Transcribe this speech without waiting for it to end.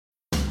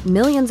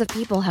Millions of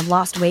people have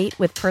lost weight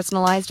with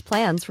personalized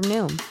plans from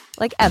Noom.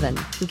 Like Evan,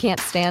 who can't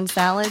stand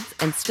salads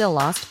and still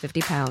lost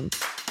 50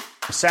 pounds.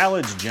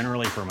 Salads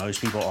generally for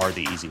most people are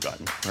the easy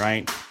button,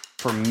 right?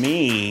 For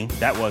me,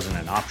 that wasn't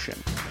an option.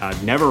 I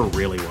never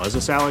really was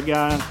a salad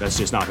guy. That's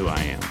just not who I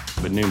am.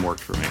 But Noom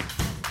worked for me.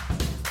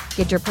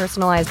 Get your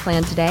personalized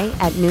plan today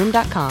at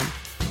Noom.com.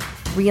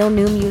 Real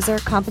Noom user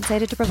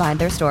compensated to provide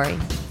their story.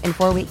 In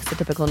 4 weeks, the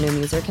typical Noom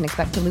user can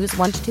expect to lose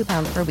 1 to 2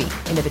 pounds per week.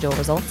 Individual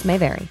results may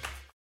vary.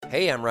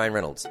 Hey, I'm Ryan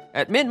Reynolds.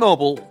 At Mint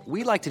Mobile,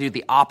 we like to do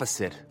the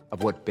opposite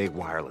of what Big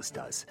Wireless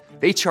does.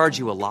 They charge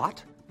you a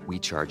lot, we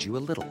charge you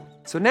a little.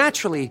 So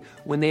naturally,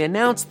 when they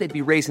announced they'd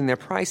be raising their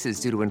prices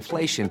due to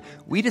inflation,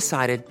 we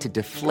decided to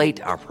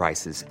deflate our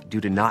prices due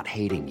to not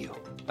hating you.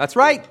 That's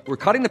right. We're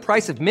cutting the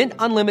price of Mint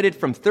Unlimited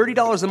from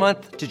 $30 a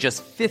month to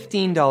just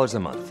 $15 a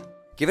month.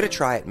 Give it a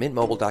try at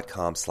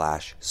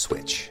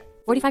mintmobile.com/switch.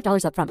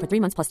 $45 up front for 3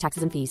 months plus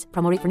taxes and fees.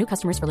 Promo rate for new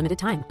customers for limited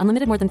time.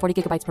 Unlimited more than 40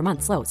 gigabytes per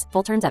month. Slows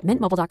full terms at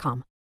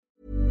mintmobile.com.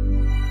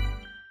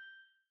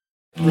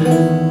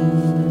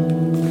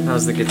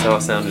 How's the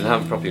guitar sounding? I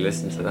haven't properly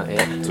listened to that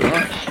yet. It's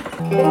alright.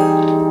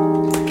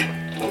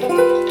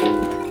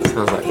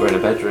 Sounds like we're in a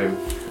bedroom.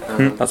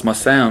 That's my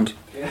sound.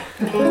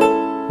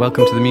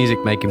 Welcome to the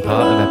music making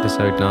part of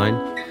episode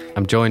 9.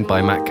 I'm joined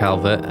by Matt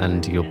Calvert,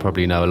 and you'll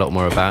probably know a lot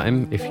more about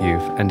him if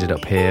you've ended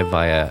up here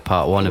via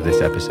part 1 of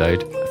this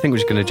episode. I think we're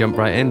just going to jump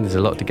right in. There's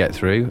a lot to get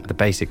through. The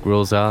basic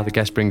rules are the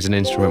guest brings an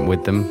instrument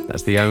with them.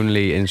 That's the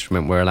only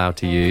instrument we're allowed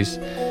to use.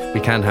 We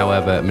can,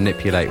 however,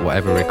 manipulate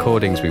whatever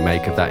recordings we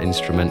make of that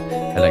instrument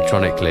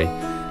electronically.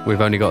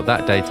 We've only got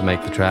that day to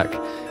make the track,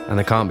 and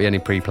there can't be any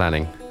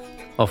pre-planning.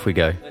 Off we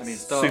go. I mean,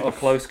 super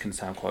close can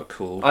sound quite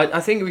cool.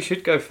 I think we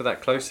should go for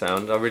that close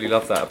sound. I really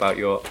love that about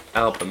your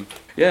album.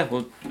 Yeah,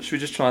 well, should we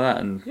just try that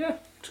and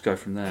just go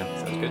from there?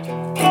 Sounds good.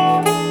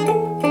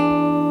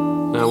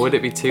 Now, would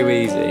it be too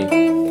easy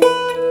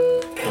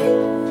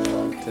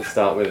to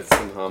start with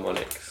some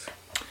harmonics?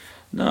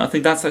 No, I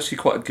think that's actually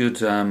quite a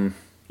good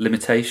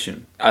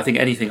limitation. I think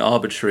anything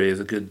arbitrary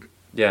is a good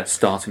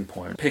starting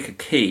point. Pick a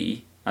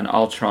key, and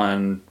I'll try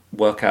and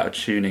work out a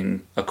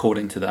tuning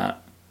according to that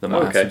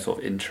might have some sort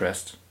of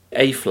interest.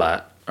 A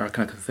flat, I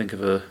reckon I can think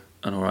of an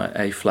alright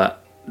A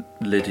flat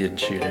Lydian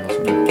tuning or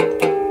something.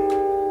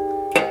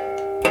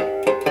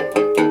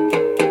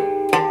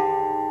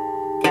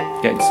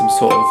 Getting some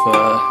sort of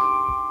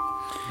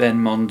Ben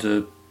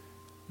Monder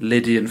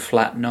Lydian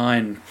flat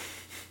 9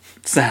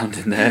 sound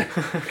in there,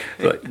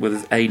 like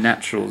with A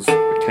naturals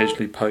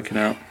occasionally poking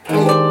out. I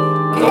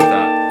love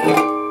that.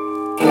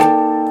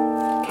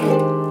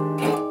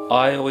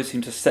 I always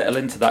seem to settle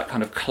into that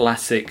kind of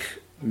classic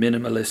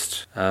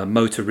minimalist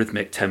motor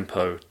rhythmic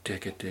tempo,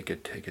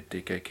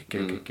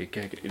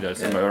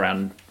 somewhere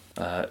around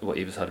what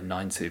either side of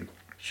 9/2.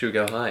 Should we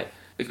go high?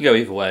 It can go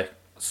either way.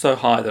 So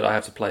high that I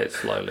have to play it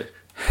slowly.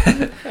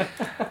 I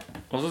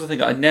was also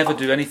thinking I never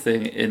do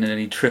anything in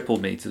any triple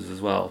meters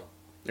as well.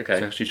 Okay.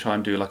 So actually try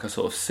and do like a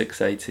sort of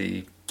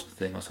 680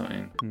 thing or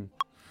something.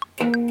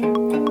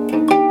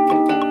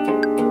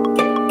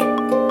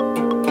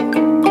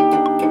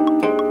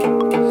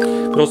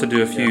 Could also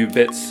do a few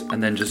bits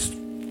and then just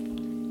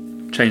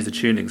change the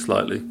tuning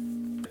slightly.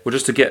 Or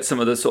just to get some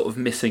of the sort of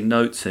missing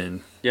notes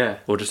in. Yeah.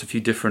 Or just a few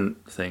different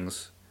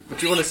things. Do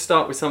you want to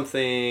start with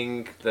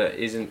something that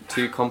isn't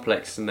too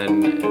complex, and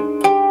then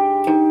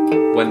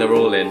when they're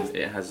all in,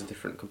 it has a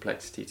different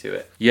complexity to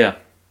it? Yeah.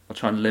 I'll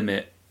try and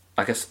limit.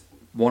 I guess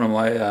one of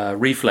my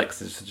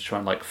reflexes is to try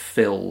and like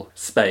fill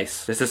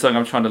space. This is something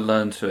I'm trying to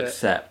learn to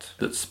accept,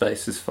 that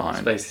space is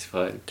fine. Space is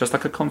fine. Just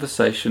like a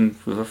conversation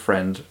with a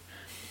friend.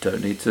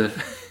 Don't need to...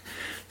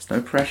 There's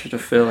no pressure to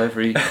fill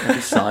every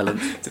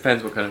silence.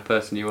 Depends what kind of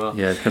person you are.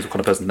 Yeah, it depends what kind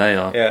of person they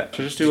are. Yeah.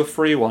 So just do a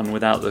free one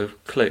without the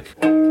click.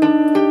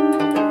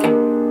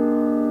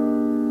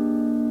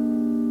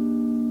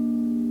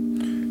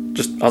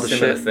 Just other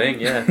Similar shit. thing,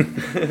 yeah.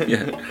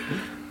 Yeah.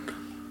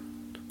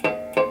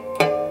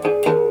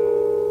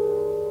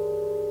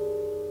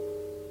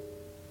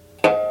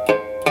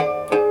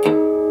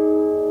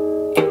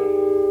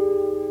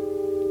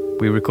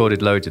 We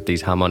recorded loads of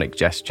these harmonic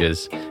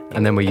gestures,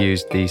 and then we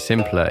used the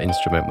simpler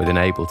instrument within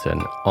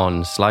Ableton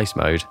on slice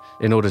mode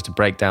in order to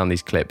break down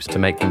these clips to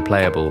make them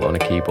playable on a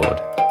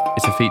keyboard.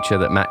 It's a feature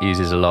that Matt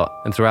uses a lot,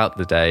 and throughout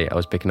the day I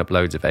was picking up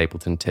loads of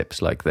Ableton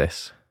tips like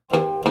this.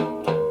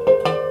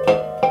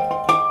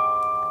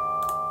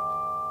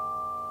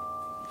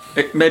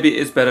 Maybe it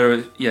is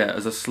better,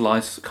 as a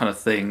slice kind of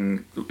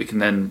thing. We can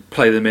then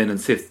play them in and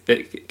see if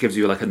it gives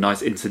you like a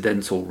nice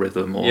incidental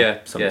rhythm or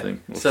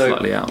something. Or So,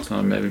 slightly out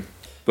time, maybe.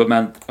 But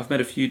man, I've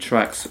made a few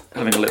tracks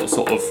having a little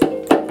sort of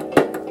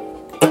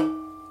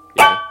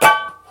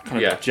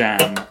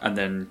jam, and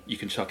then you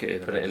can chuck it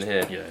in. Put it in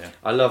here. Yeah.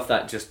 I love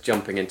that, just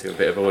jumping into a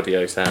bit of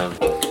audio sound.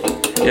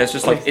 Yeah, it's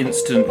just like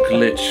instant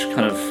glitch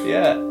kind of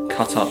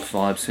cut up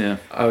vibes here.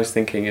 I was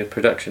thinking a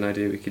production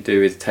idea we could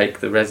do is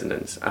take the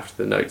resonance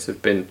after the notes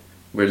have been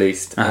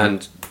released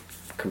and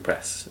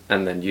compress,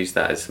 and then use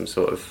that as some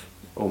sort of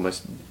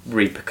almost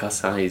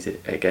repercussize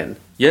it again.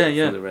 Yeah,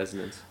 yeah. For the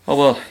resonance. Oh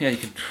well, yeah.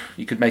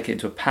 You could make it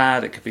into a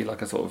pad. It could be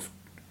like a sort of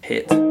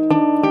hit.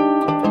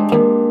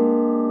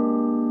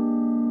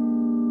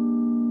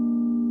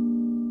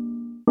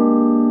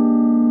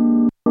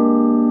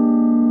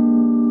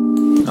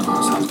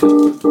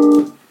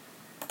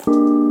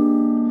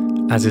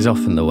 As is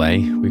often the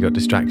way, we got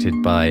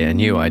distracted by a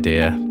new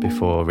idea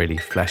before really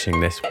fleshing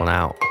this one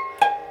out. Do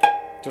you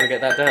want to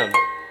get that down?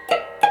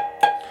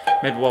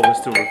 Maybe while we're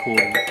still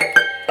recording.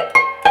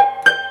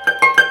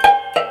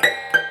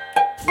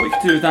 What you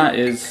could do with that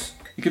is,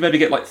 you could maybe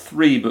get like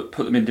 3 but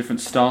put them in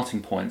different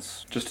starting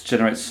points, just to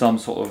generate some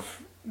sort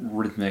of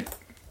rhythmic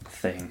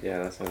thing.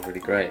 Yeah, that sounds really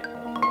great. Do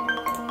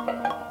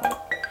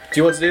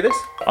you want to do this?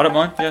 I don't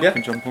mind, yeah. Yeah. I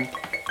can jump on.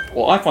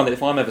 Well, I find that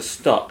if I'm ever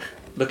stuck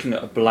looking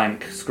at a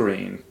blank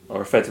screen,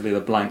 or effectively the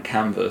blank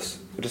canvas,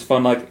 I just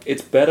find like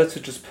it's better to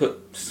just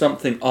put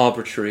something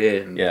arbitrary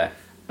in. Yeah.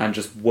 And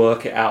just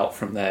work it out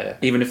from there.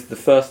 Even if the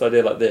first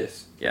idea like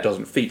this Yeah.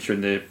 doesn't feature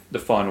in the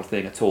final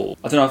thing at all.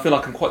 I don't know, I feel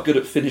like I'm quite good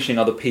at finishing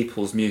other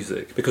people's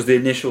music because the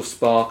initial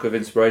spark of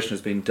inspiration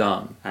has been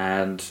done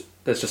and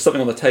there's just something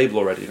on the table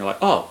already and you're like,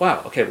 oh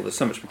wow, okay, well there's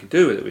so much we can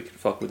do with it. We can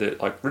fuck with it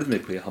like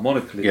rhythmically,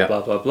 harmonically, Yeah.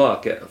 blah blah blah,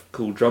 get a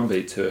cool drum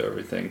beat to it,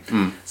 everything.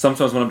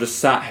 Sometimes when I'm just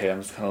sat here,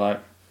 I'm just kind of like,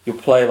 you'll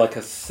play like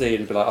a C and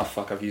you'll be like, oh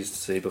fuck, I've used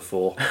C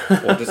before.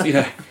 Or just, you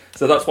know,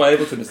 so that's why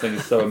Ableton thing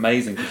is so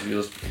amazing because you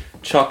just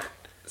chuck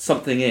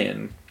something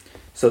in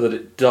so that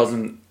it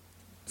doesn't,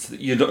 so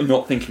that you're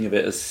not thinking of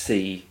it as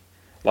C,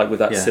 like with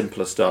that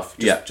simpler stuff.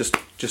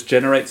 Just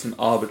generate some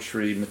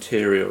arbitrary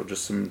material,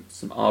 just some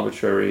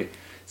arbitrary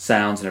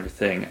sounds and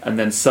everything, and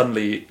then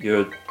suddenly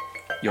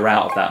you're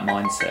out of that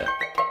mindset.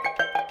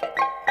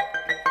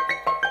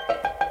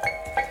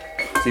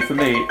 See, for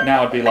me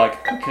now, I'd be like,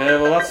 okay,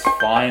 well that's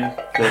fine,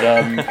 but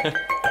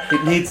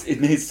it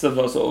needs some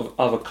sort of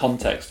other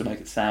context to make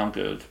it sound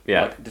good.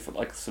 Yeah. Like different,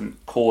 like some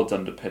chords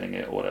underpinning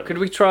it or whatever. Could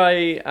we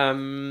try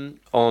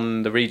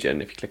on the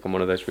region, if you click on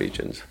one of those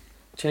regions?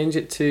 Change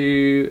it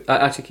to...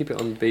 actually keep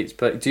it on the beats,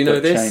 but do you know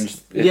But this? change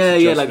it Yeah, to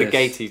yeah, just like the this,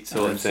 gatey and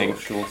sort then of thing.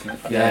 shorten it.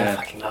 Yeah, I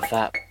fucking love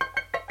that.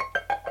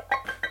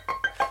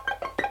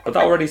 But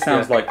that already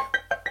sounds like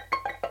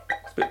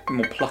it's a bit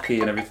more plucky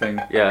and everything.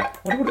 Yeah.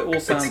 I wonder what it all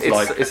sounds It's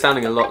like. it's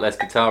sounding a lot less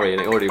guitar-y,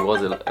 and it already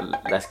was a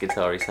less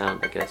guitar-y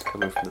sound, I guess,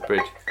 coming from the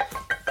bridge.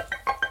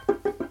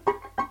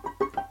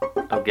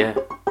 Oh, yeah.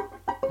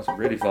 That's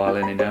really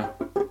violin-y now.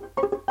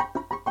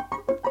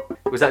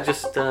 Was that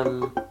just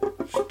Down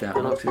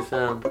an octave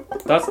sound?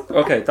 That's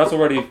okay. That's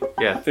already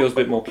feels a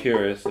bit more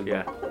curious. And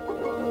Yeah.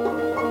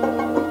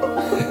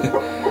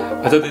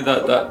 I don't think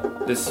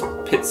that this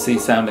pitsy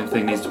sounding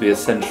thing needs to be a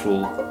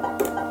central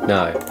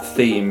No.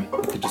 theme.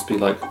 It could just be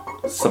like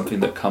something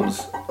that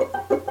comes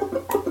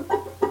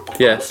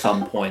Yeah. at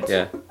some point.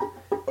 Yeah.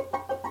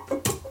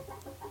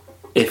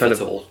 If Kind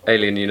at of all.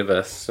 Alien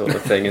universe sort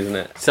of thing, isn't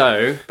it?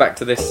 So, back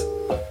to this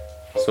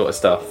sort of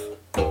stuff.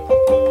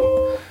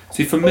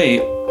 See, for me,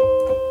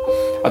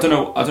 I don't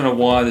know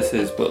why this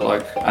is, but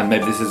like, and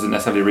maybe this isn't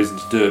necessarily a reason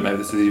to do it. Maybe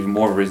this is even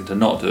more of a reason to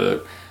not do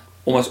it.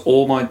 Almost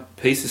all my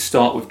pieces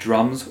start with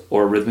drums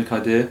or a rhythmic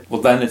idea.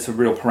 Well, then it's a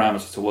real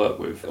parameter to work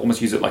with.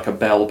 Almost use it like a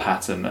bell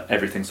pattern.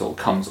 Everything sort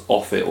of comes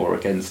off it or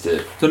against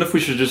it. I don't know if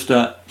we should just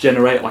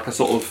generate like a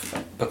sort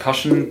of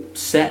percussion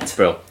set.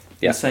 Brill.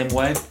 In the same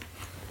way.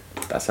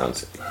 That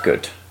sounds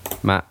good.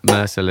 Matt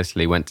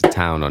mercilessly went to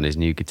town on his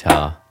new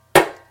guitar.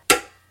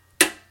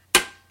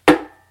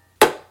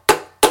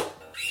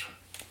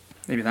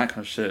 Maybe that kind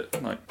of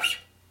shit. Like.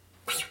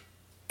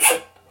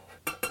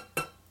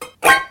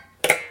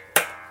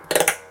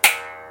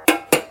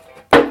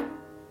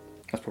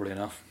 That's probably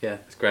enough. Yeah,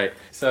 that's great.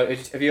 So,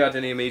 have you had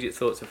any immediate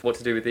thoughts of what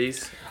to do with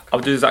these? I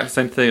would do exactly the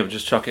same thing. I would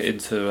just chuck it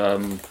into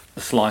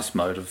the slice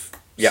mode of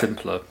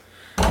simpler.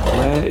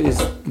 Where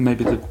is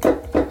maybe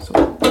the sort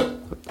of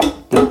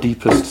the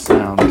deepest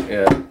sound?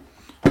 Yeah.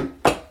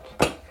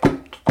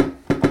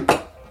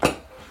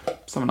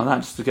 Something like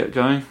that, just to get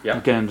going. Yeah.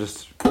 Again,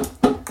 just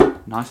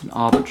nice and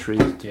arbitrary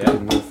to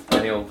begin with.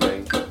 Any old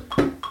thing.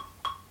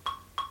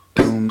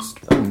 Booms,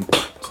 boom.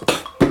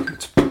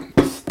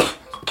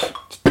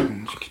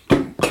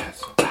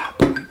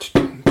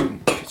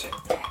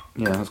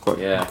 Yeah, that's quite.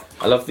 Yeah.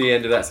 I love the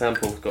end of that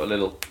sample. It's got a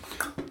little.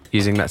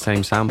 Using that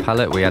same sound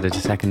palette, we added a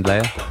second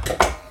layer.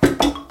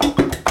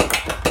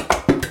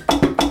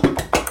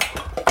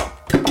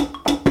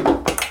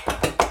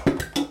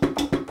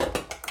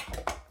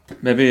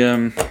 Maybe, I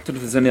don't know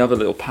if there's any other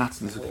little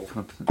patterns.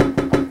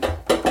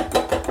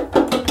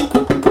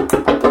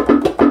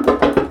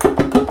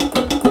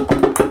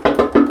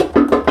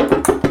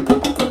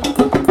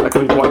 That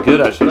could be quite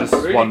good actually, That's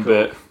just really one cool.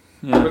 bit.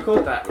 Yeah.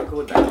 Record that.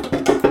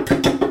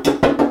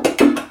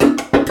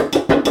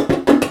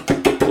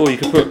 Or you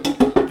could put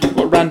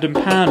a random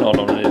pan on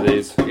any of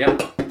these. Yeah.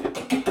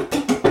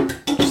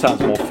 Just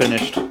sounds more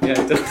finished. Yeah,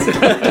 it does.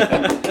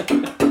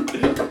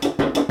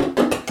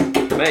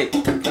 Mate,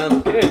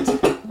 sounds good.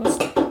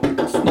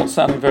 It's not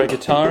sounding very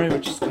guitar-y,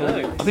 which is good.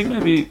 No. I think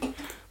maybe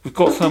we've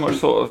got so much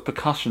sort of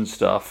percussion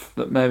stuff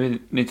that maybe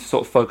need to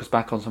sort of focus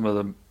back on some of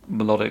the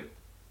melodic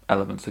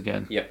elements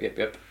again.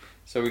 Yep.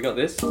 So we got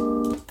this.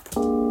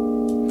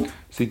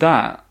 See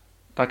that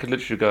could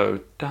literally go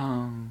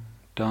dong,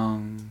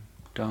 dong,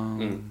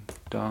 dong,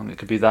 dong. It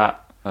could be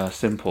that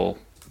simple.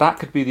 That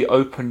could be the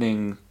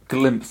opening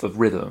glimpse of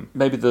rhythm.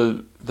 Maybe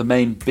the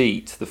main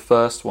beat, the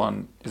first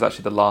one, is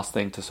actually the last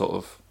thing to sort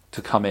of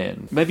to come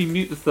in. Maybe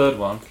mute the third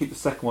one, keep the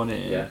second one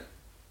in. Yeah.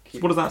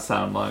 What does that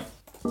sound like?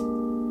 I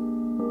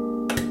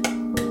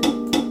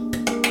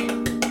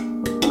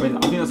mean,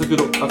 I think that's a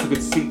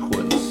good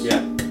sequence.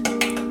 Yeah.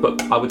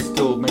 But I would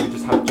still maybe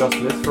just have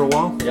just this for a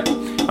while. Yeah.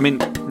 I mean,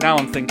 now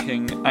I'm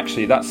thinking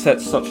actually that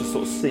sets such a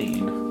sort of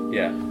scene.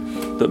 Yeah.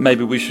 That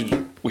maybe we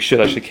should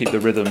actually keep the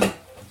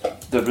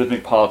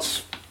rhythmic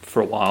parts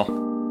for a while.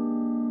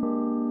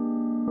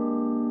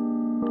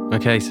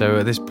 Okay, so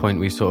at this point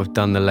we've sort of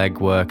done the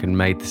legwork and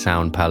made the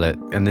sound palette,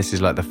 and this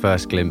is like the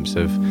first glimpse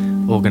of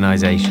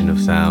organisation of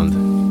sound.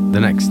 The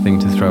next thing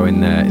to throw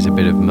in there is a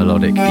bit of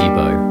melodic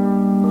ebo.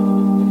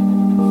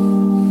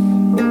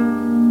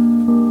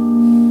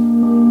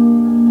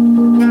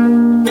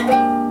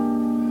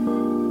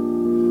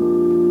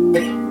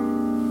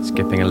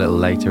 Skipping a little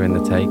later in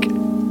the take.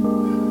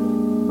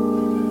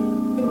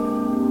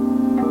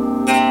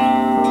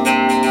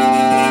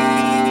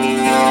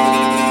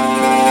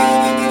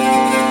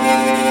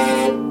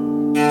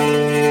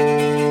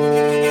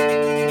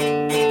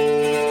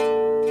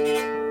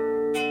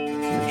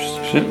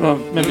 Well,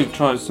 maybe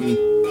try some.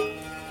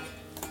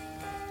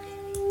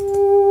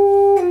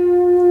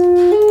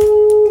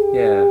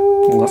 Yeah.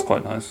 Oh, that's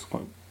quite nice.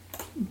 Quite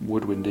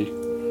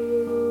woodwindy.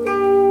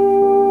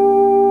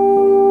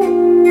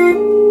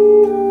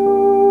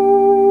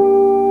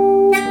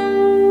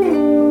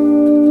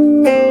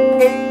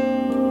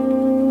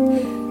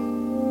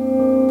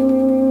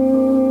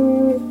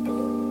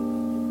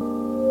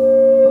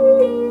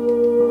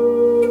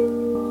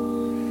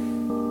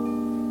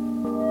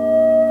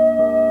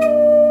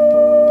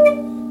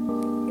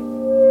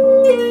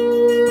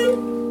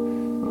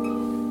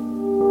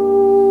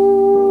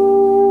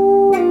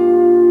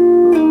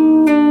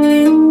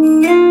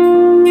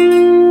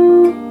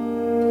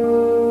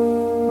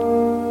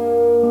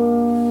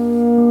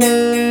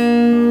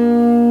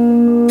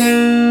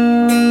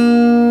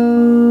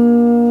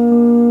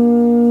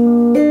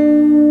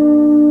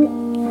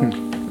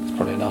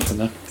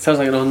 Sounds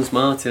like an Ons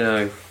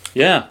Martino.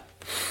 Yeah,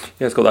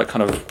 it's got that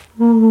kind of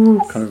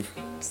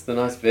It's the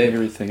nice bit.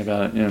 eerie thing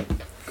about it. Yeah.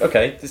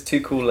 Okay, there's two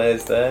cool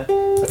layers there.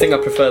 I think I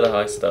prefer the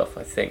high stuff.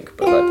 But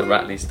like the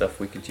rattly stuff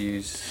we could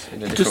use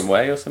in a different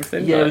way or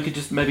something. Yeah, like, we could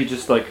just maybe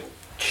like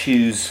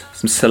choose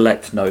some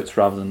select notes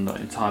rather than like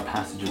entire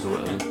passages or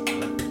whatever.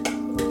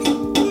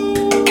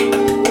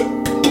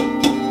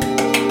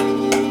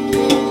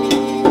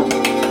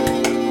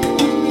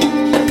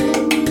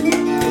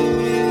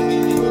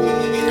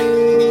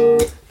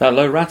 That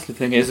low rattly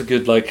thing is a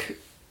good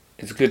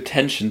it's a good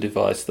tension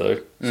device though.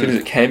 As soon as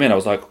it came in, I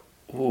was like,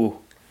 ooh,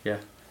 yeah,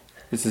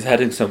 this is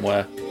heading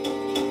somewhere.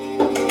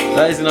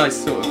 That is a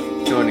nice sort of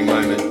joining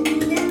moment.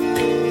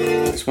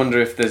 I just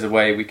wonder if there's a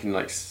way we can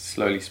like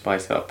slowly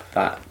spice up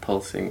that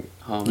pulsing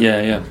harmony.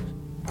 Yeah.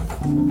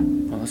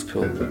 Oh, that's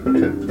cool. And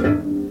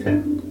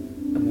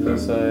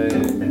there's also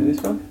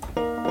this one.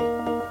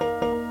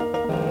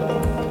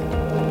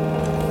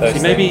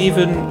 See, maybe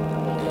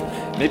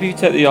you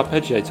take the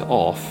arpeggiator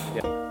off.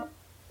 Yeah.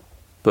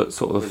 But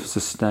sort of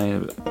sustain a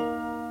bit. Do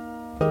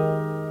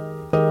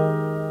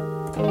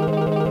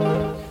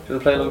you want to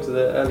play along to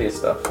the earlier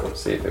stuff or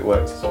see if it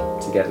works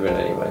together in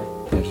any way?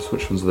 Yeah, just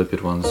which ones are the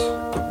good ones?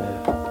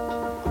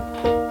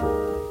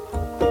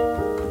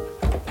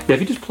 Yeah, if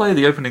you just play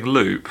the opening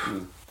loop.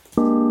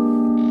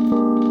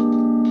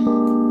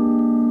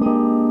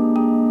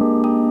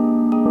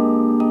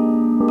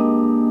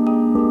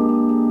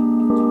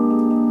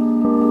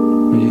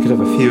 You could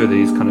have a few of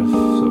these kind of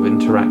sort of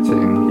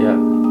interacting. Yeah.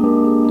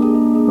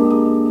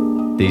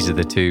 These are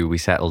the two we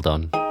settled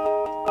on.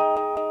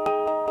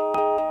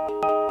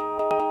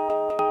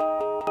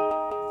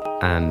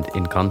 And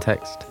in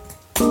context.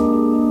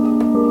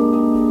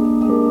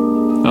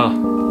 Oh,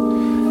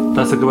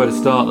 that's a good way to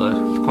start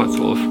though. It's quite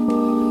sort of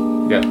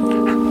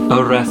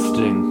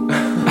arresting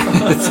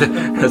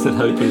as an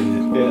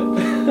opening.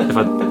 Yeah. If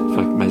I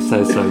may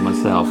say so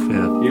myself,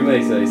 yeah. You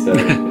may say so.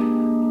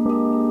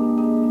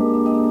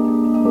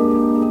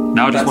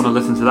 Now I just want to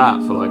listen to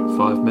that for like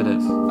 5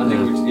 minutes. I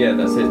think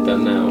that's it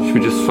done now. Should we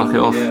just fuck it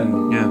off? Yeah.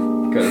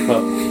 And, Go to the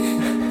pub.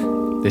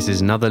 This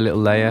is another little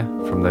layer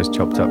from those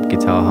chopped up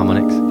guitar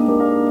harmonics.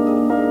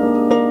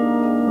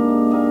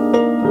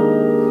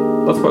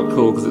 That's quite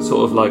cool because it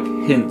sort of like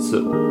hints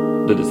at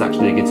that it's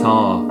actually a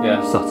guitar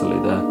subtly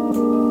there.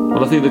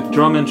 But I think the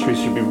drum entry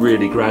should be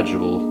really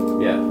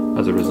gradual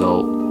as a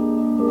result.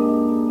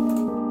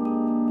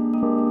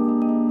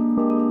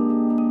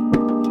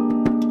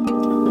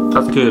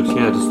 That's good,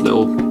 yeah, just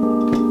little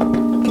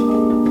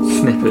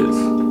snippets.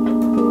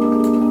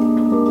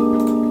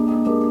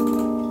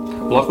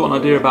 Well, I've got an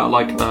idea about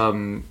like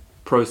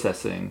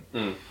processing.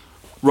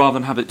 rather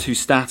than have it too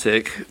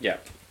static,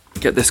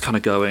 get this kind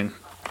of going,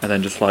 and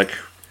then just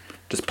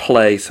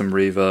play some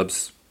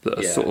reverbs that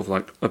are sort of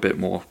like a bit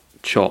more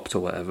chopped or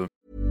whatever.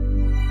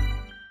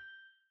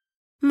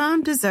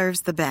 Mom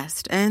deserves the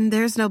best, and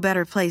there's no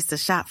better place to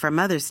shop for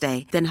Mother's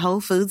Day than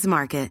Whole Foods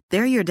Market.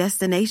 They're your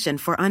destination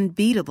for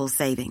unbeatable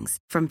savings,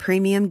 from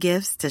premium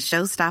gifts to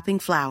show-stopping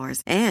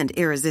flowers and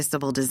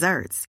irresistible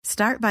desserts.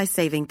 Start by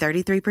saving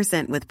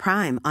 33% with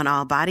Prime on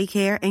all body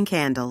care and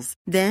candles.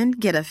 Then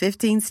get a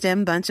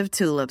 15-stem bunch of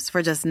tulips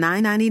for just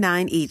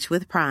 $9.99 each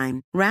with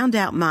Prime. Round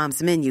out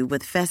Mom's menu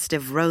with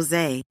festive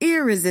rosé,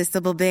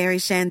 irresistible berry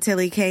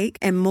chantilly cake,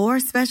 and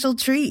more special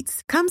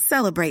treats. Come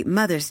celebrate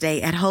Mother's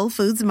Day at Whole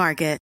Foods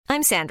Market.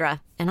 I'm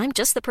Sandra, and I'm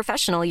just the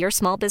professional your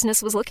small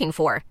business was looking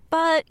for.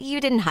 But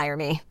you didn't hire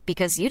me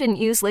because you didn't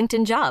use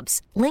LinkedIn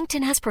Jobs.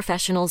 LinkedIn has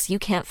professionals you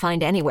can't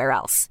find anywhere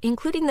else,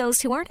 including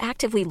those who aren't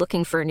actively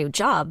looking for a new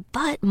job,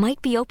 but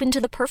might be open to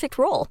the perfect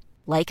role,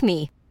 like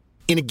me.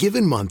 In a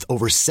given month,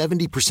 over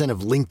 70%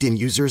 of LinkedIn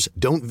users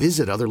don't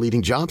visit other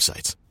leading job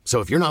sites. So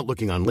if you're not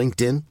looking on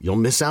LinkedIn, you'll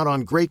miss out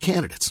on great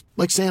candidates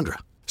like Sandra.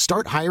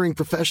 Start hiring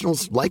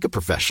professionals like a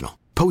professional.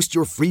 Post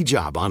your free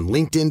job on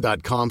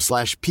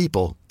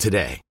linkedin.com/people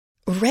today.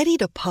 Ready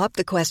to pop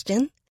the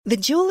question? The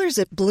jewelers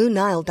at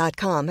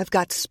BlueNile.com have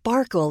got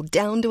sparkle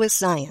down to a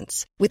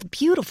science with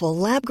beautiful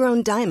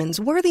lab-grown diamonds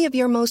worthy of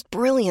your most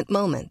brilliant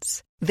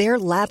moments. Their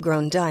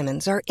lab-grown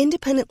diamonds are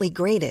independently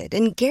graded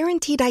and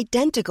guaranteed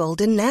identical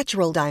to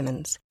natural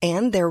diamonds,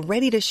 and they're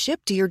ready to ship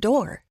to your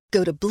door.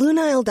 Go to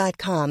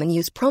BlueNile.com and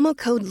use promo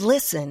code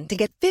LISTEN to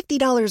get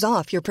 $50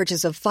 off your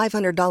purchase of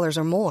 $500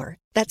 or more.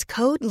 That's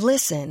code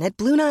LISTEN at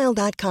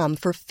BlueNile.com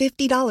for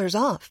 $50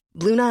 off.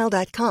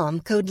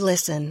 BlueNile.com, code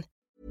LISTEN.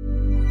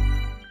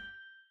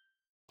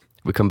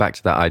 We'll come back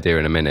to that idea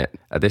in a minute.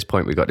 At this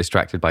point, we got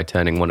distracted by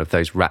turning one of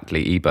those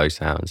rattly EBO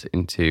sounds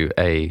into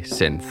a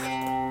synth.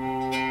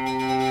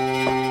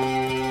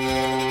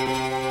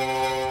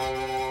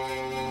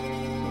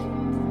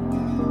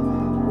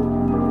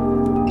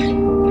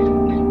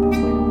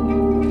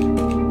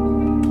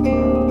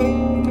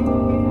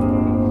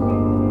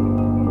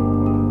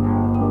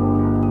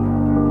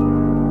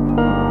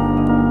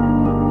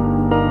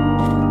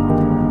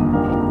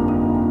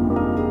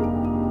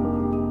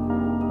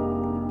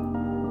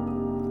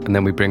 And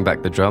then we bring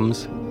back the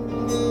drums.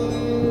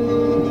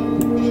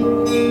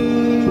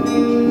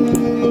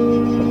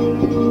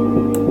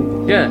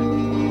 Yeah,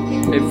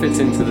 it fits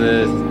into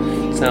the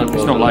soundboard.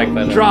 It's not like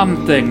a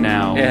drum thing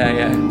now.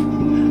 Yeah.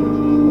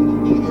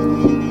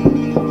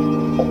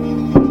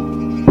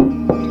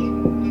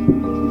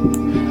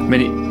 I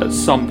mean, at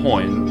some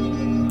point,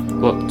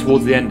 well,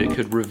 towards the end, it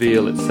could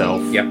reveal itself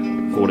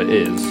for what it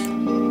is.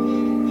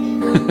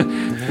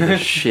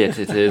 Shit,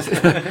 it is.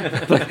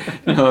 Like,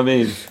 you know what I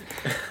mean?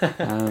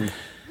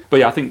 But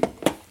yeah, I think,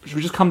 should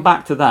we just come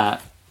back to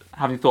that,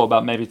 having thought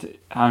about maybe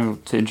how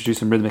to introduce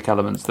some rhythmic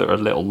elements that are a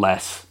little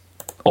less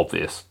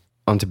obvious?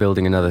 Onto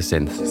building another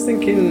synth. Just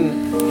thinking,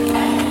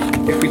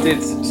 if we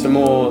did some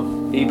more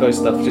EBO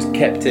stuff, just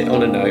kept it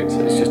on a note,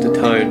 so it's just a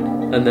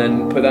tone, and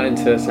then put that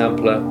into a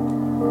sampler,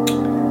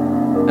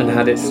 and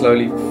had it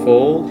slowly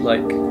fall,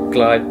 like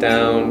glide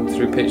down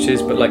through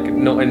pitches, but like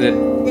not in a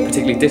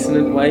particularly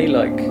dissonant way,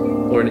 like,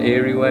 or an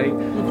eerie way.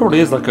 There probably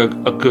is like a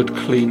good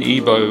clean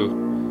EBO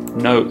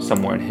note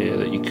somewhere in here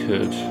that you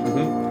could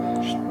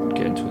just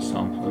get into a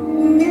sampler.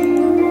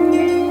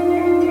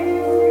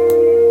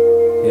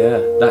 Yeah,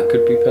 that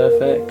could be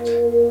perfect.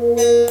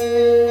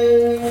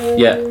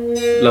 Yeah,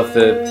 love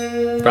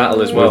the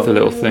rattle as well. With the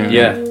little thing.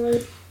 Yeah,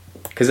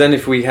 because then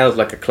if we held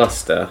like a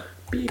cluster,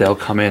 they'll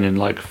come in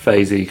like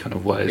phasey kind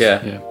of ways.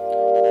 Yeah.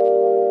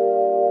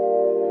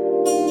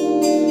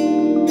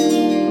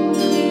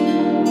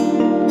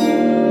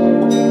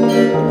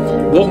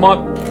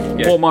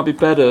 What might be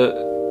better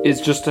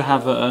is just to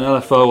have an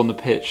LFO on the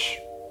pitch,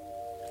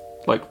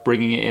 like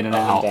bringing it in and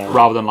out,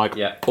 rather than like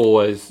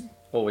always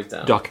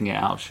down, ducking it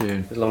out of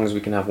tune. As long as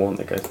we can have one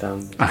that goes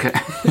down. Okay.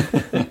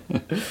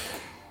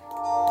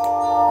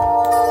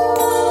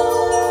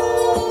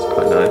 It's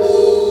quite nice,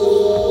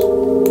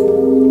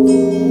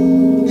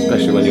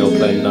 especially when you're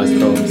playing nice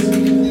drums.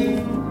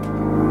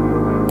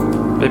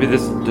 Maybe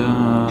this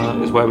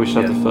is where we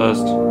shut the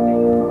first.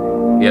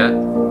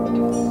 Yeah.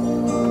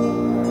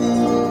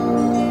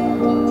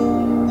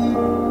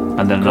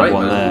 And then another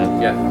one there.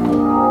 Yeah.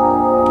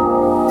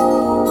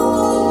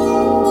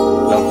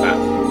 Love that.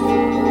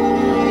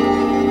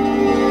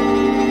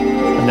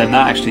 And then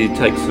that actually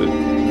takes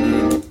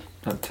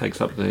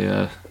up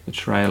the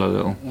trail a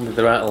little. With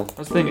the rattle. I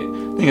was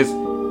thinking, the thing is,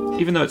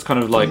 even though it's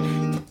kind of like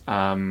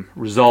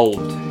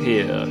resolved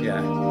here,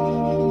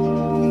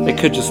 they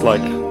could just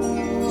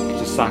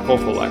sack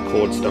off all that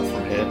chord stuff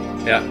from here.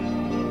 Yeah.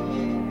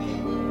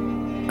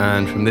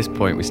 And from this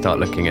point, we start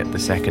looking at the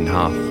second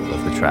half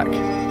of the track.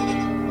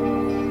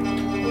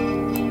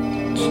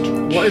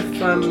 What if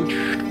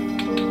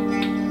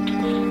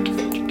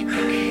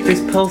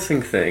this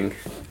pulsing thing?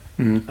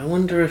 I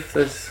wonder if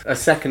there's a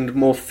second,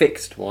 more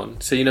fixed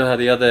one. So you know how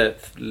the other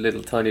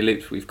little tiny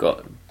loops we've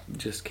got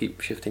just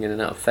keep shifting in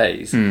and out of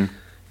phase.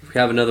 If we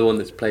have another one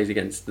that plays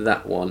against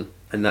that one,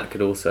 and that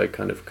could also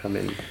kind of come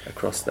in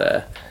across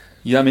there.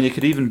 Yeah, I mean, it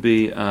could even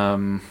be... let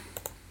me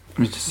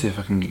just see if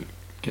I can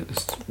get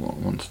this to what I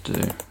want to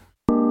do.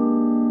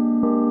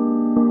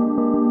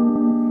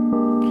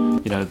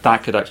 You know,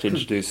 that could actually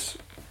introduce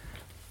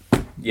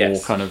more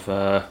kind of...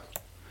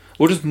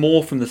 or just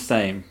more from the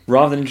same.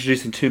 Rather than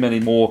introducing too many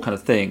more kind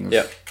of things,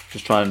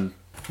 just try and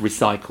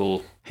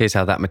recycle. Here's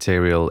how that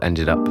material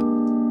ended up.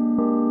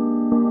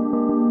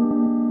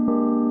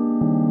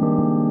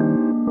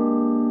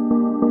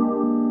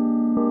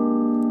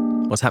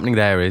 What's happening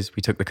there is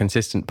we took the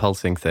consistent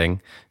pulsing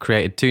thing,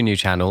 created 2 new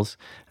channels,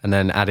 and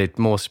then added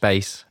more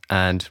space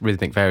and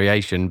rhythmic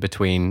variation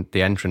between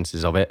the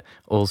entrances of it,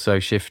 also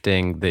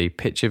shifting the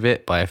pitch of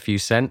it by a few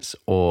cents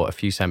or a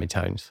few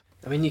semitones.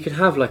 I mean, you could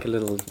have like a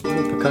little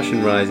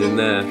percussion rise in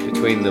there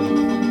between them.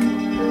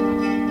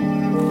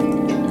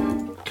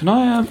 Can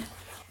I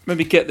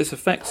maybe get this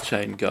effects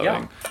chain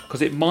going?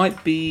 Because it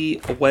might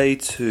be a way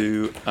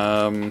to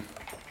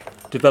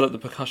develop the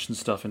percussion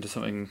stuff into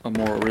something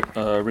more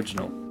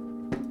original.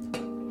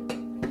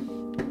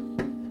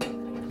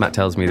 Matt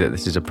tells me that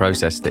this is a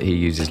process that he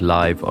uses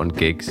live on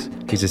gigs.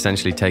 He's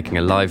essentially taking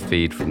a live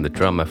feed from the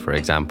drummer, for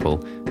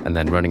example, and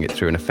then running it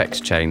through an effects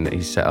chain that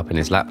he's set up in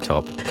his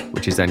laptop,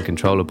 which is then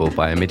controllable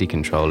by a MIDI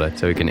controller,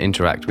 so he can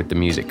interact with the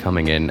music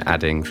coming in,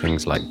 adding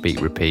things like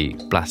beat repeat,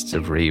 blasts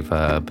of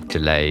reverb,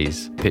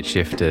 delays, pitch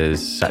shifters,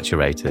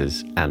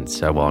 saturators, and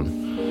so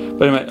on.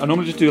 But anyway, I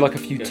normally just do like a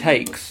few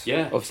takes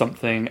of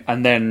something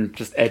and then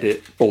just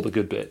edit all the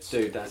good bits.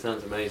 Dude, that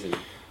sounds amazing.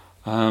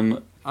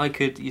 I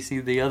could, you see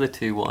the other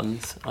 2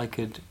 ones, I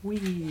could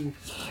them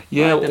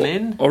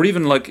in. Or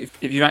even like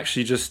if you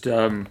actually just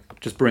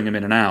bring them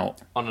in and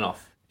out. On and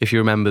off. If you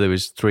remember, there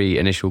was 3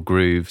 initial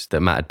grooves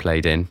that Matt had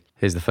played in.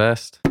 Here's the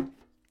first.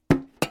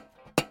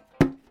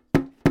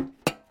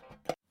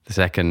 The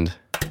second.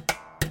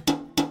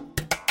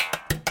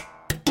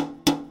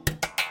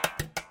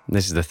 And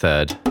this is the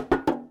third.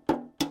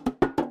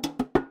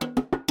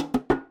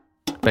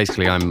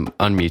 Basically, I'm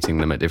unmuting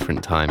them at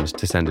different times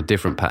to send a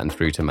different pattern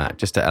through to Matt,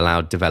 just to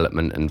allow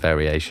development and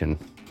variation.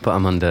 But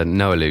I'm under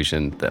no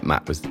illusion that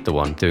Matt was the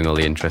one doing all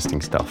the interesting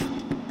stuff.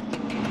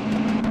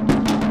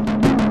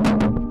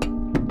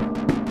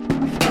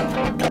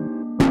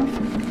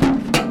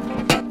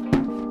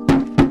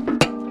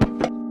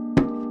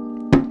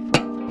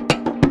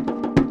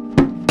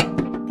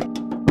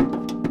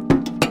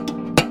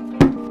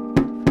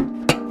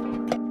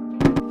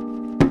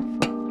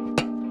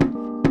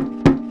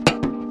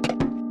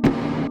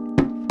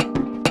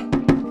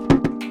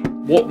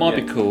 What might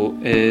be cool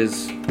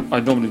is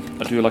I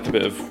do like a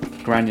bit of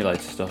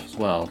granulator stuff as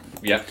well.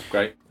 Yeah,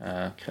 great.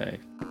 Okay.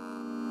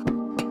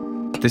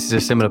 This is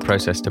a similar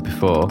process to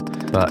before,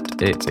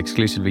 but it's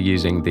exclusively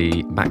using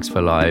the Max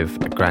for Live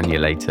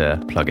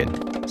granulator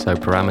plugin. So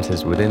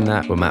parameters within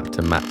that were mapped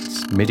to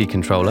Matt's MIDI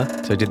controller.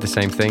 So I did the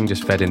same thing,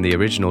 just fed in the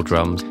original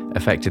drums,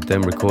 affected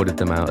them, recorded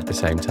them out at the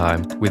same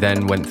time. We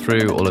then went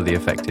through all of the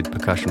affected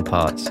percussion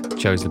parts,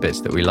 chose the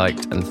bits that we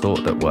liked and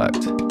thought that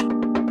worked.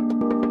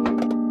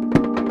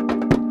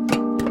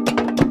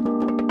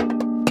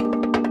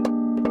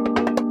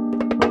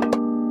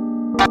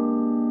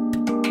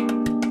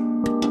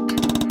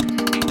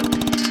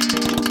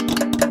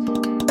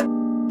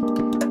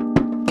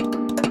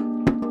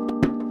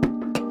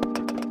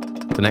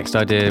 The next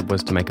idea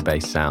was to make a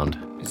bass sound.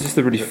 Is this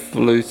the really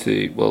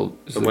fluty? Well,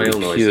 is the it whale the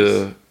noises.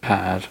 pure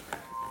pad?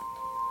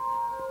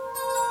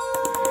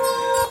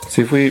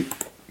 See if we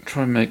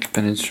try and make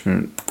an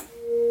instrument.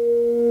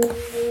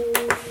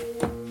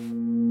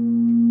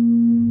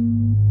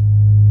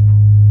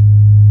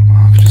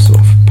 I could just sort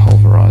of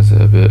pulverise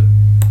it a bit.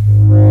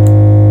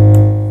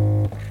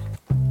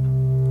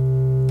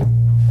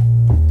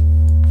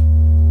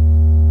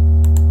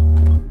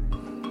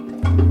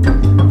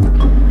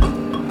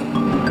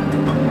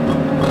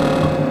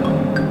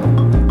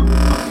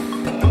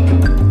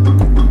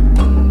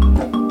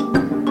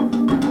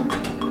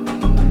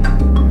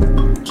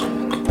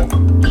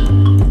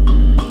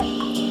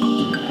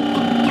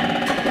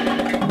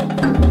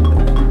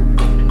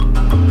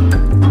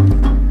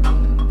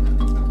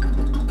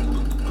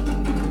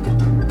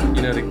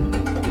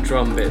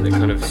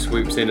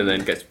 Swoops in and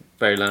then gets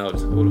very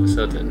loud all of a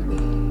sudden.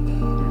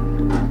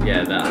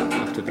 Yeah, that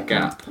after the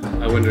gap.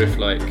 I wonder if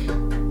like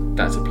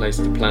that's a place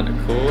to plant a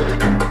chord.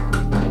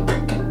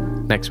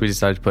 Next, we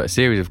decided to put a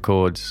series of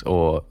chords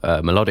or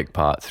a melodic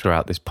part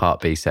throughout this part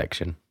B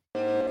section.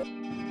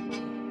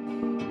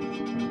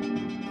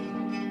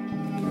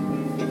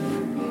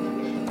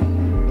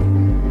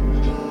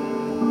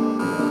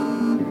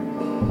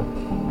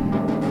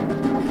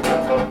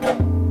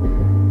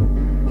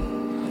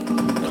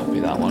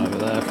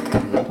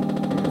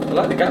 I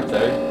like the gap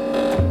though.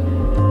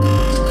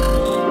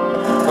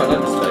 Quite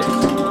like the space.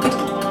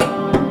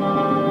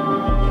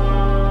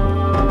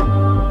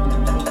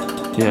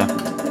 Yeah.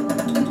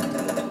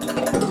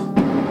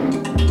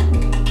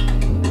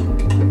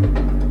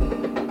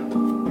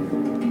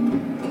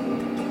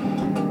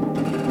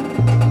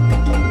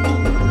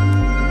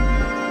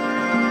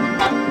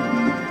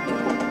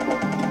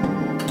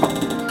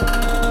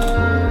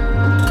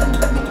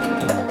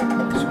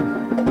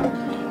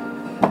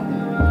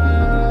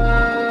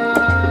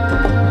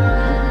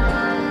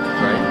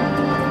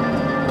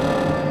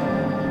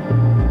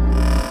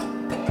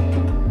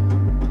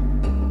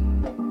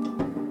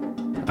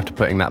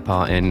 putting that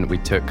part in, we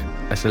took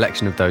a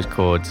selection of those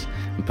chords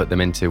and put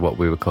them into what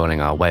we were calling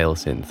our whale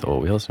synth, or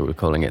we also were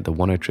calling it the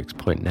One-O-Trix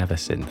Point Never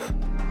synth.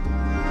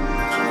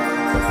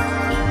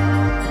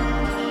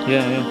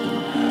 Yeah.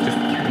 Just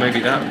maybe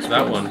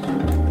that one.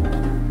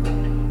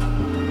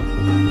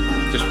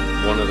 Just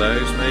one of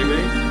those,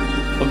 maybe.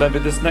 Well, maybe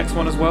this next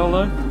one as well,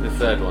 though. The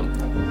third one.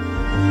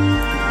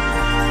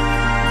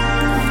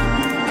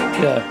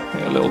 Yeah,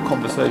 a little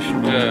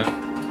conversation. Yeah.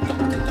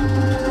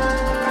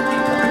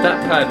 That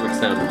pad would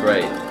sound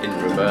great in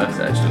reverse,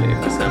 actually,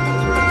 if the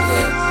samples were in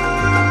reverse.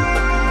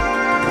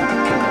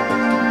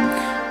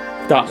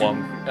 That one,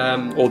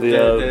 or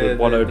the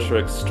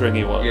One-O-Trix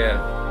stringy one.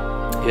 Yeah,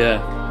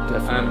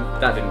 definitely.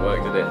 That didn't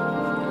work, did it?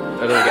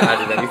 I don't think it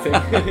added anything.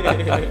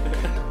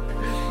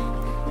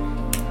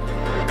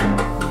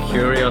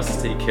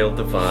 Curiosity killed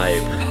the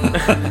vibe.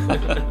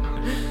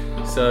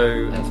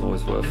 So it's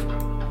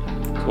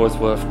always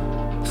worth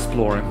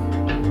exploring.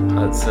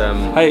 That's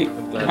Hey,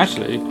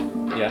 actually,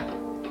 yeah.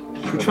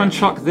 Should we try and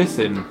chuck this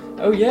in?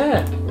 Oh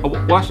yeah. Oh,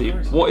 well, actually,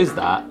 what is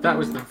that? That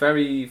was the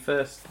very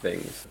first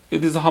things.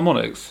 It is the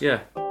harmonics.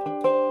 Yeah.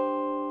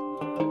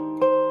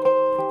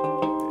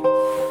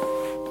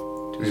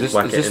 Is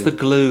this the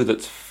glue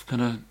that's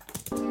gonna?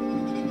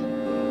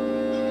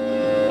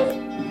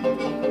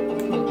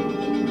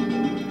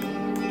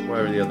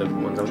 Where are the other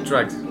ones? I've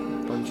dragged a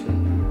bunch of.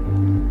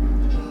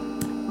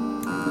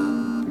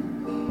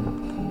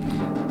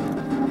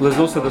 Well, there's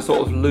also the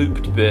sort of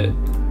looped bit.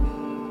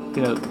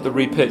 You know, the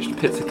repitched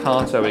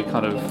pizzicato-y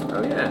kind of.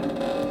 Oh yeah.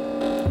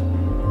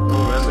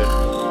 Remember.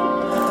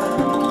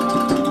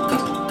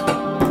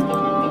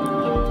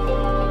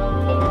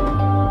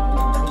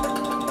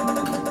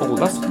 Oh,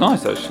 that's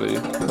nice actually.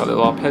 That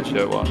little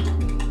arpeggio one.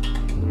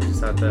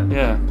 Just add that.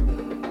 Yeah.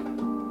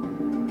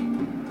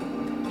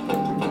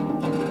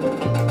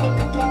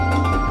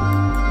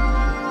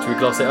 Should we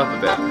gloss it up a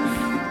bit?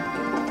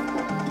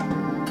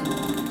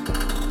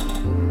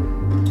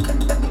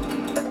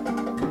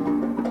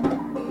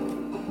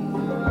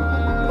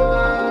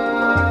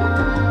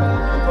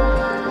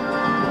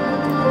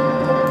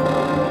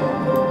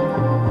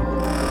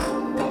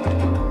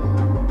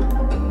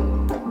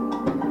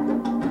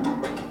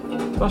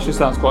 That actually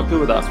sounds quite good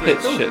with that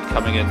pitch shit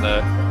coming in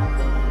there.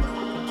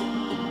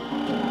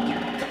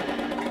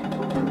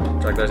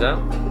 Drag those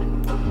out.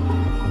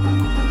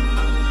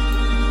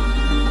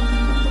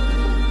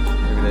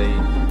 Maybe they.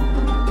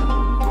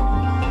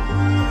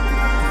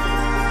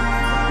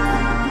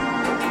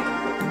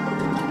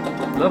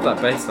 Love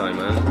that bass line,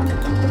 man.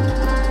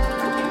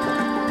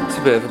 It's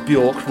a bit of a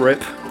Bjork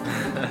rip.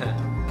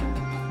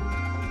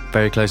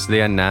 Very close to the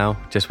end now.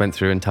 Just went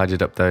through and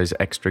tidied up those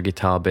extra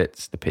guitar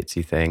bits, the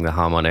pitsy thing, the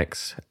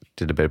harmonics,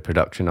 did a bit of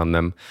production on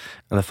them.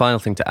 And the final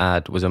thing to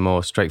add was a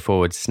more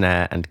straightforward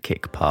snare and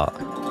kick part.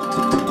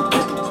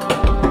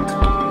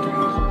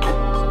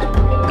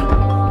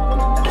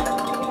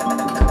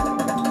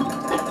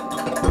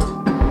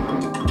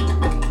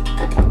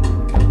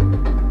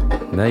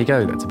 And there you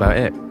go, that's about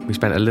it. We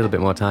spent a little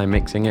bit more time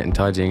mixing it and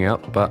tidying it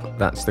up, but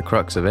that's the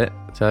crux of it.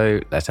 So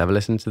let's have a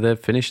listen to the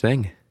finished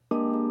thing.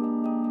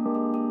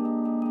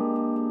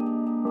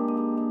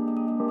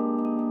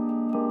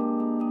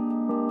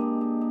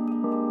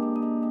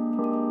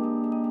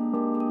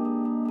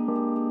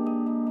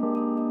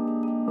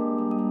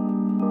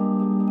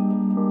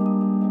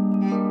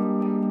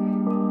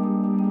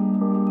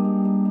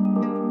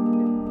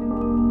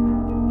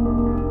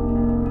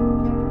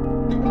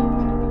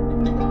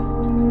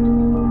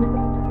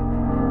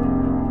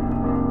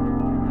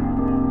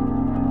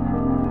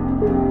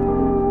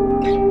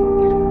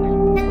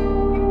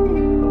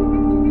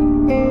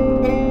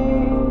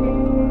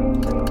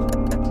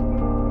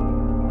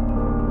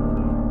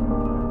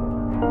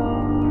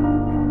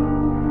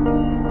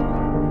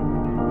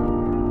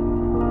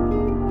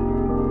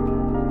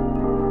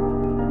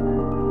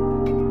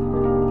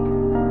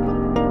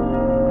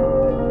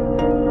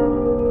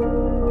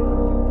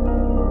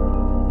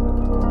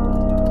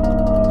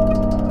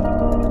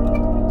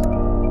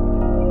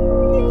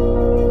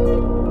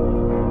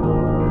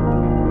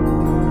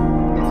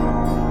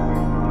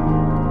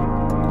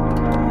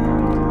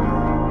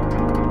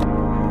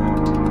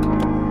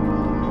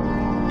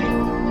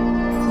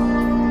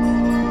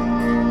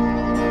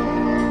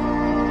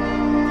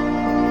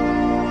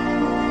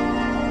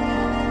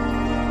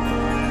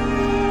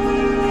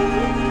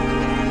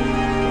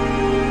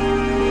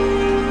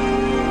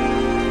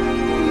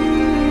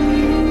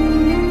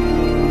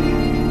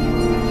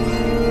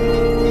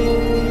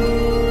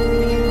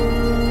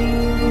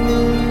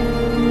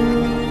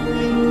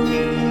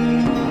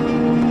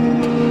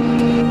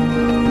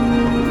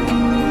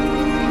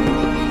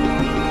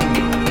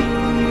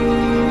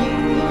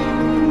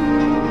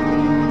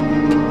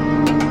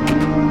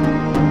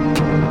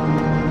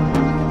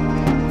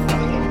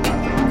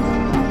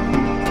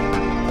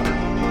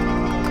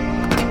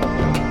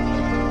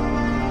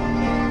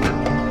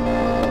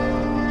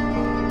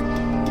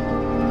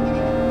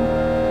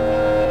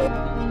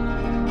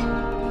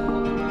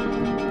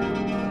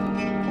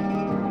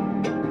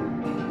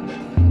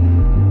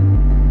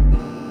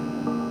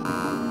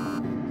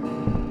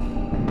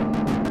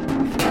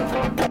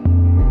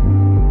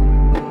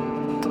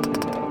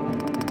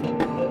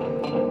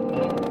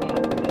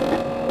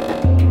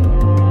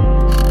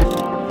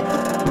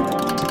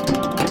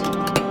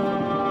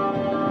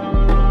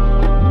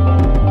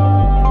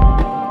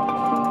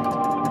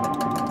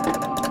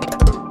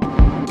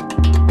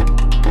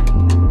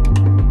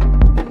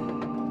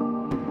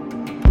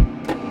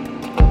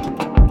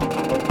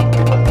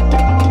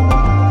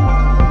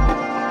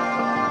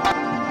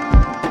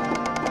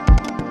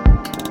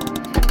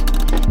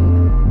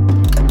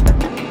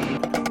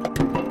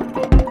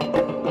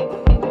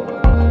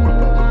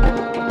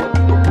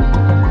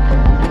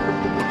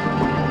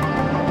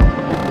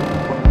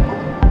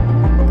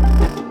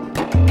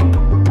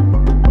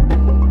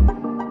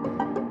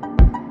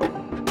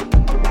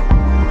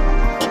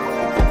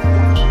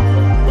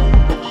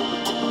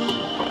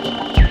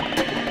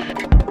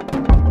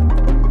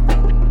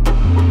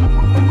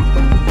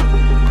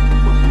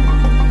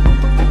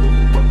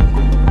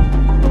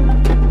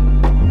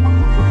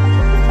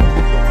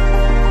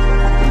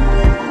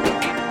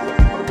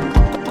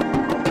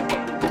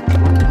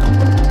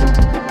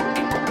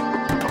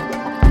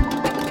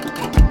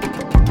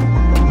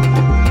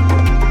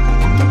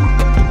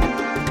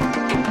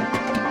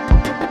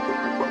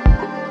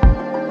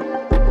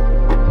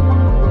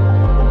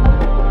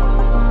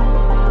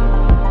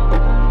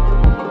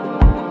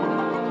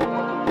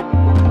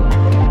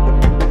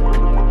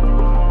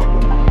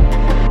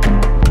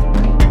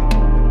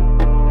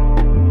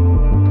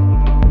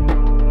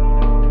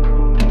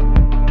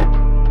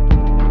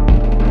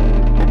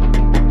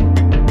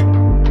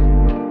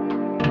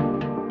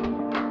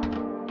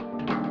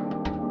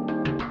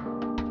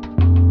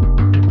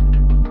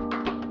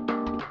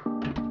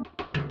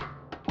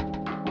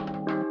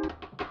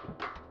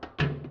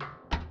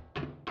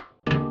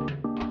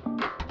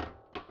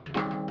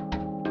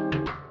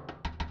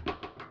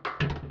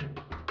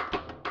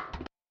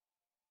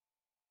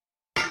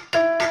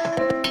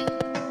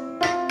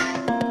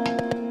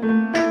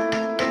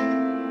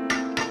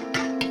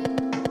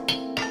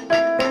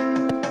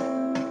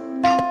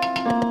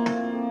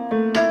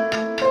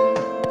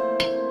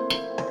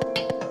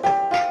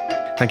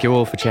 Thank you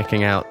all for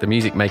checking out the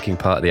music making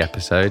part of the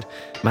episode.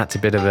 Matt's a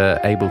bit of a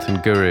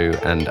Ableton guru,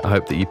 and I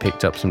hope that you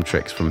picked up some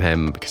tricks from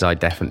him, because I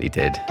definitely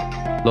did.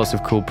 Lots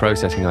of cool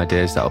processing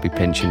ideas that I'll be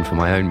pinching for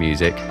my own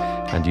music,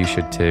 and you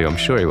should too. I'm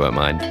sure you won't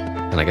mind.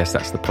 And I guess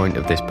that's the point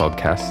of this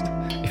podcast.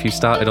 If you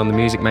started on the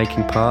music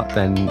making part,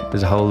 then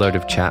there's a whole load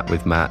of chat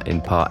with Matt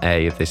in part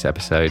A of this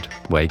episode,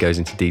 where he goes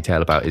into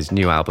detail about his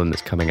new album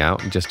that's coming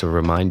out. And just a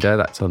reminder,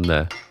 that's on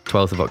the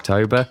 12th of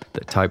October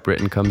that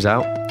Typewritten comes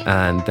out.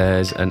 And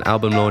there's an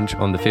album launch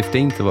on the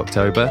 15th of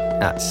October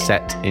at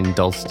Set in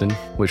Dalston,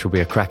 which will be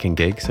a cracking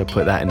gig, so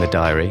put that in the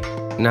diary.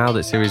 Now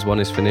that Series 1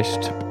 is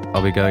finished,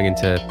 I'll be going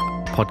into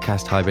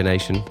podcast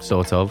hibernation,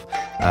 sort of.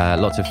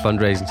 Lots of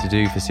fundraising to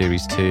do for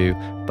Series 2,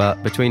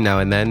 but between now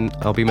and then,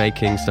 I'll be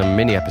making some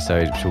mini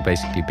episodes, which will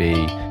basically be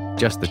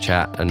just the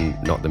chat and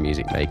not the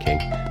music making.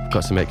 I've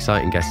got some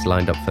exciting guests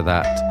lined up for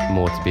that,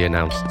 more to be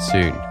announced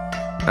soon.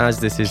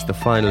 As this is the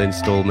final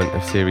instalment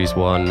of Series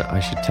 1, I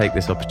should take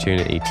this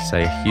opportunity to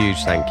say a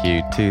huge thank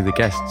you to the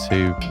guests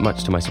who,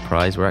 much to my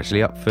surprise, were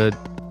actually up for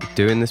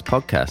doing this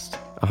podcast.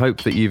 I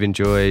hope that you've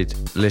enjoyed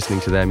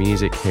listening to their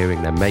music,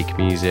 hearing them make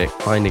music,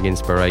 finding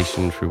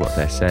inspiration through what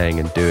they're saying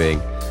and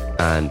doing,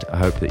 and I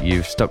hope that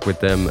you've stuck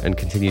with them and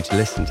continue to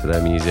listen to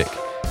their music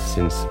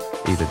since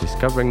either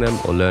discovering them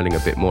or learning a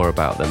bit more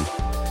about them.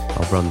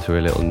 I'll run through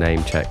a little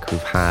name check.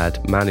 We've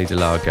had Manu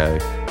Delago,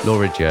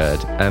 Laura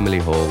Jerd, Emily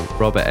Hall,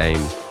 Robert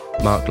Ames,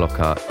 Mark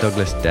Lockhart,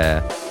 Douglas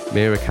Dare,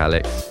 Mira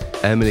Calix,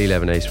 Emily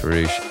Lebanese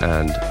Farouche,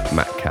 and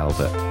Matt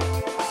Calvert.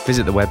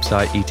 Visit the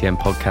website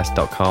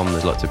etmpodcast.com.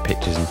 There's lots of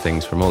pictures and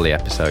things from all the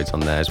episodes on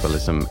there, as well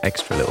as some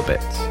extra little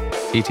bits.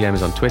 ETM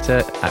is on Twitter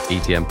at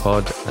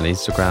ETMPod and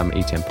Instagram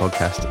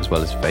ETMPodcast, as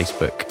well as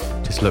Facebook.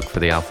 Just look for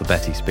the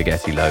Alphabetti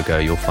Spaghetti logo,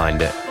 you'll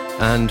find it.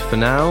 And for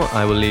now,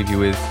 I will leave you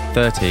with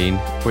 13,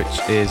 which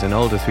is an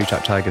older Three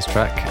Track Tigers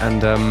track,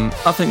 and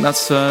I think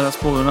that's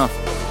more than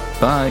enough.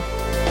 Bye.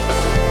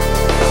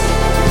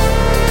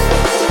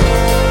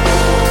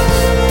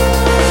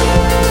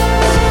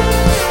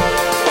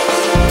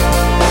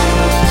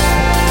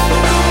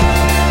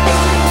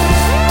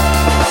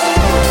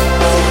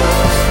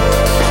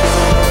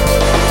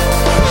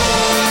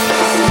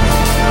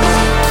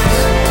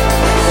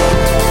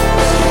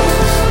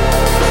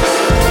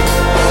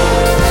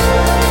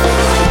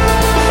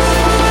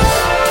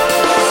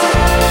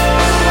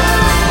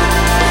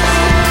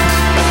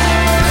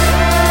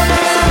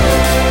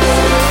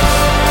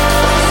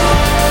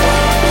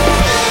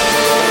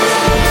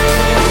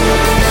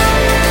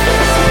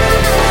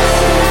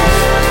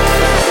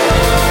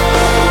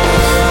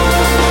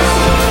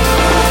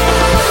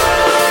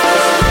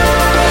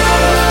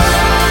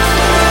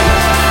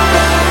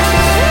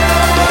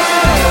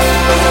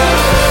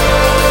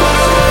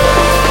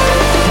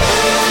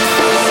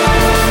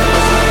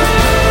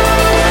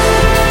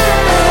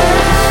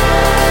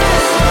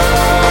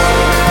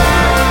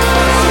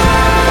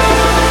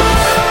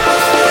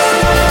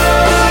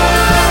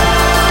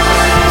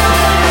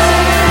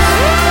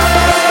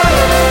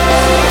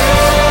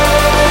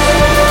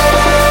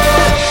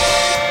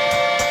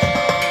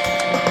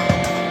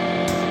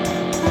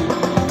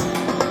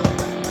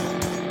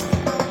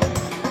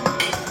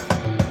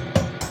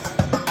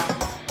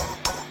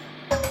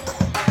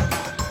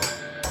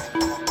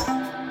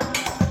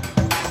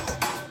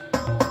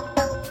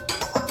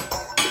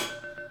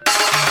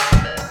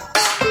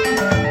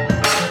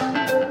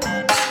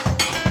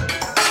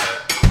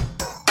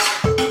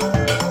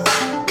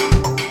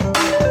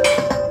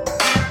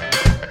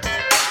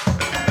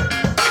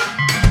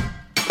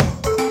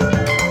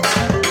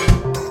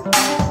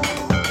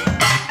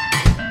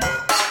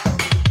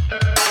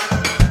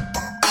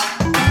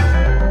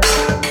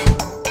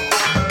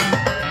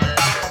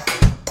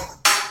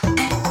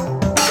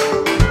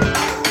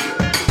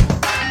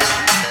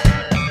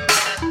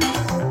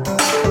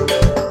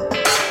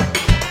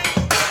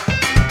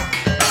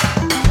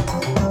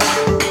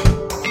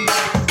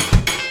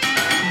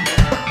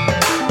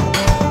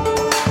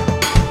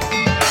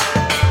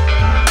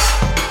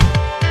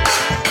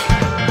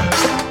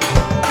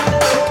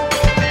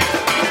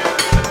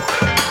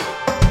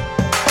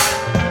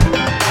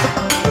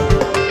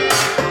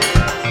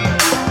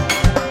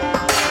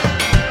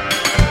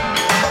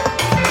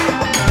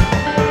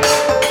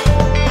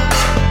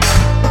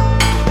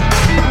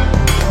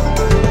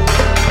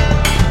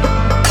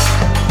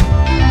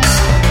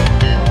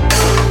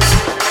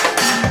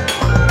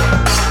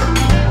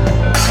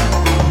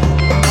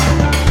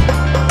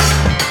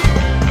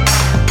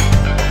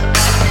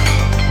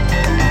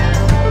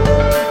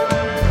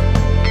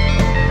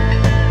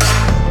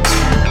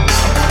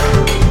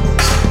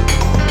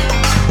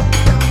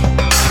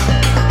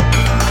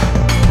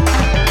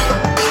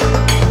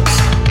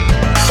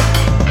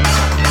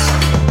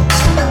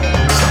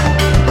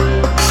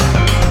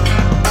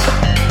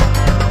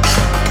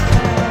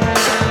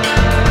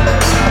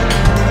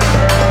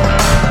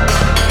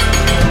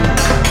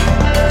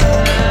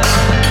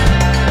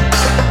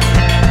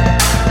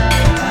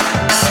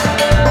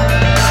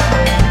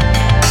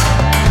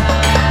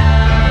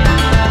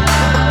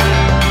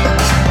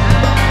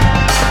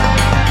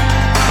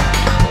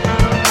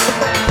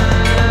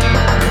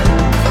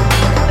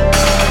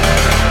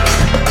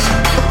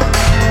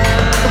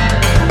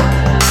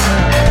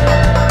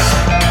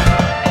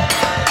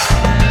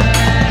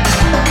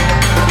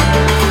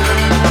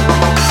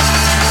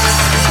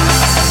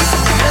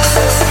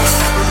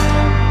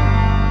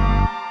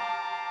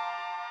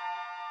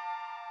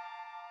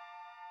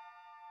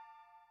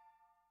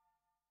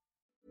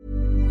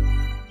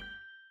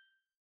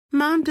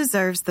 Mom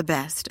deserves the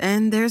best,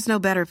 and there's no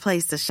better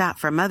place to shop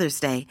for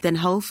Mother's Day than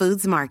Whole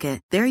Foods Market.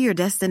 They're your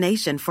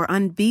destination for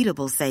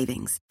unbeatable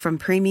savings, from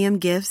premium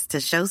gifts to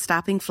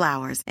show-stopping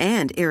flowers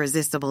and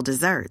irresistible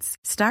desserts.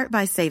 Start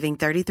by saving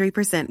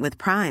 33% with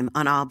Prime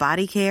on all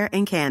body care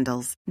and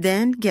candles.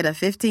 Then get a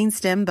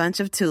 15-stem bunch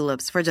of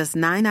tulips for just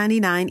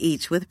 $9.99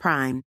 each with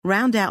Prime.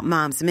 Round out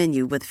Mom's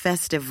menu with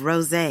festive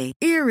rosé,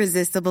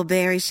 irresistible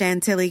berry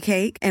chantilly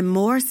cake, and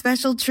more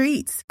special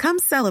treats. Come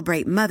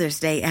celebrate Mother's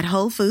Day at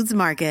Whole Foods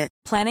Market.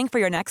 Planning for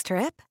your next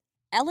trip?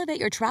 Elevate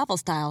your travel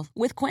style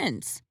with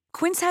Quince.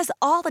 Quince has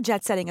all the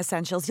jet-setting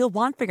essentials you'll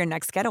want for your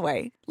next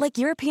getaway, like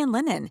European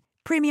linen,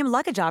 premium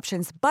luggage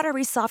options,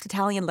 buttery soft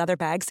Italian leather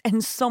bags,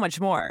 and so much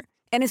more.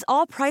 And is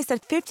all priced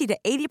at 50 to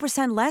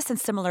 80% less than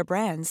similar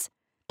brands.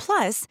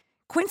 Plus,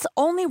 Quince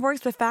only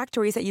works with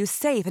factories that use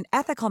safe and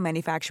ethical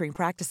manufacturing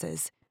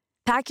practices.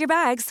 Pack your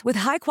bags with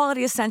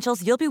high-quality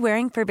essentials you'll be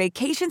wearing for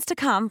vacations to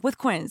come with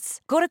Quince.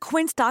 Go to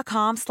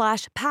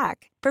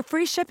quince.com/pack for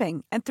free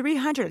shipping and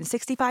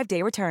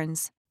 365-day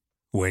returns.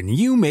 When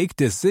you make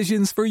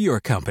decisions for your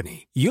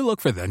company, you look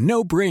for the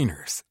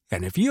no-brainers.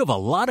 And if you have a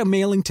lot of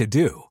mailing to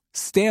do,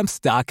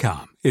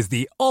 Stamps.com is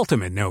the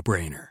ultimate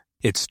no-brainer.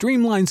 It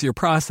streamlines your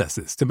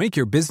processes to make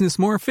your business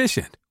more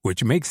efficient,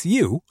 which makes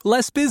you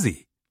less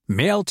busy.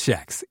 Mail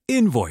checks,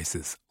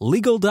 invoices,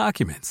 legal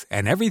documents,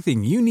 and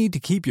everything you need to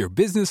keep your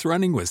business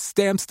running with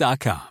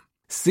Stamps.com.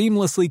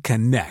 Seamlessly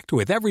connect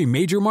with every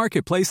major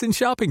marketplace and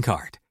shopping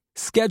cart.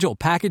 Schedule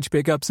package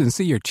pickups and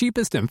see your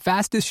cheapest and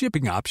fastest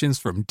shipping options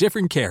from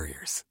different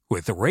carriers,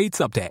 with rates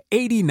up to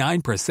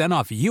 89%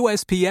 off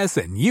USPS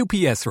and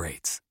UPS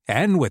rates.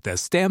 And with the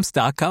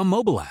Stamps.com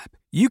mobile app,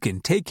 you can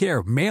take care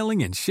of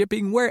mailing and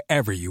shipping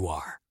wherever you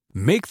are.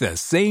 Make the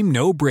same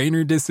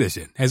no-brainer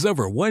decision as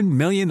over 1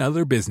 million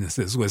other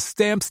businesses with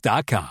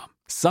Stamps.com.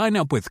 Sign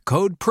up with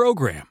code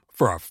PROGRAM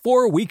for a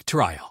 4-week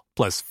trial,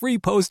 plus free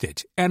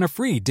postage and a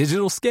free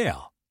digital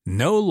scale.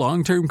 No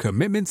long-term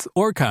commitments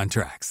or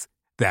contracts.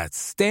 That's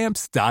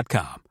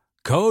Stamps.com.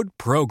 Code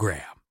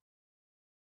PROGRAM.